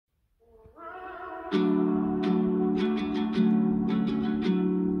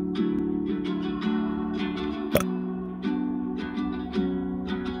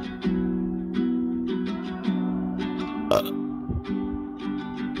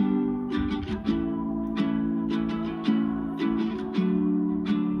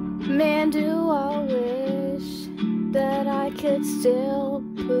could still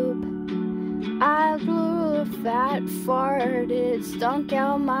poop. I blew a fat fart, it stunk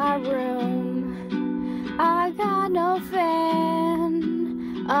out my room. I got no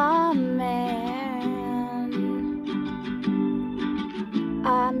fan, oh man.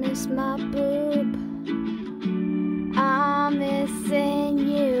 I miss my poop, I'm missing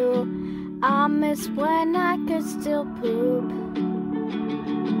you. I miss when I could still poop.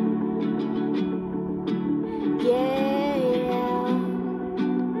 Yeah,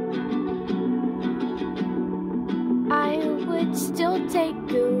 I would still take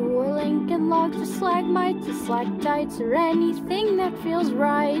goo or Lincoln Logs or stalagmites or stalactites or anything that feels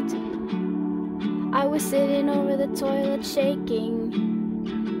right. I was sitting over the toilet shaking,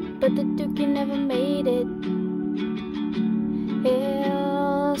 but the dookie never made it.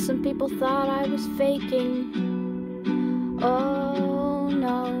 Yeah, some people thought I was faking. Oh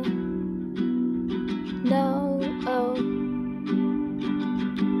no, no, oh.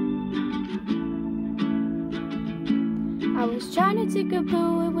 I was trying to take a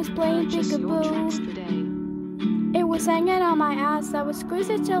poo, it was playing peekaboo. It was hanging on my ass, I would squeeze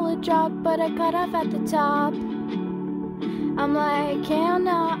it till it dropped, but I cut off at the top. I'm like, hell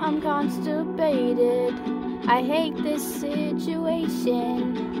no, I'm constipated. I hate this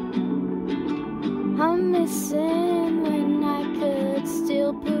situation. I'm missing when I could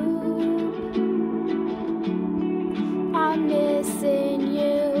still poop. I'm missing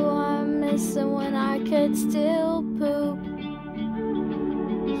you, I'm missing when I could still poop.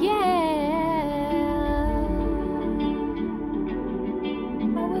 Yeah,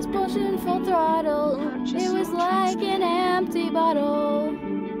 I was pushing full throttle, it was like an empty bottle.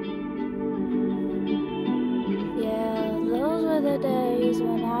 Yeah, those were the days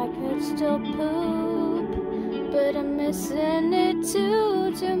when I could still poop, but I'm missing it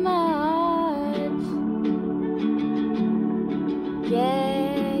too much. Yeah.